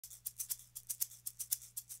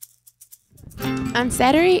On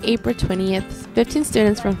Saturday, April 20th, 15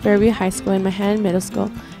 students from Fairview High School and Manhattan Middle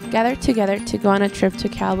School gathered together to go on a trip to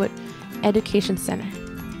Calwood Education Center.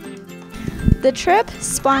 The trip,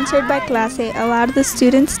 sponsored by Class A, allowed the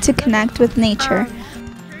students to connect with nature.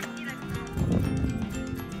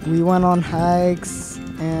 We went on hikes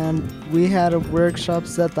and we had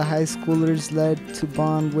workshops that the high schoolers led to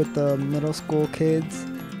bond with the middle school kids.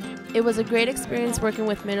 It was a great experience working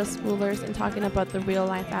with middle schoolers and talking about the real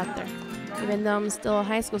life out there. Even though I'm still a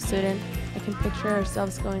high school student, I can picture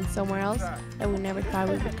ourselves going somewhere else that we never thought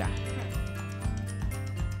we would go.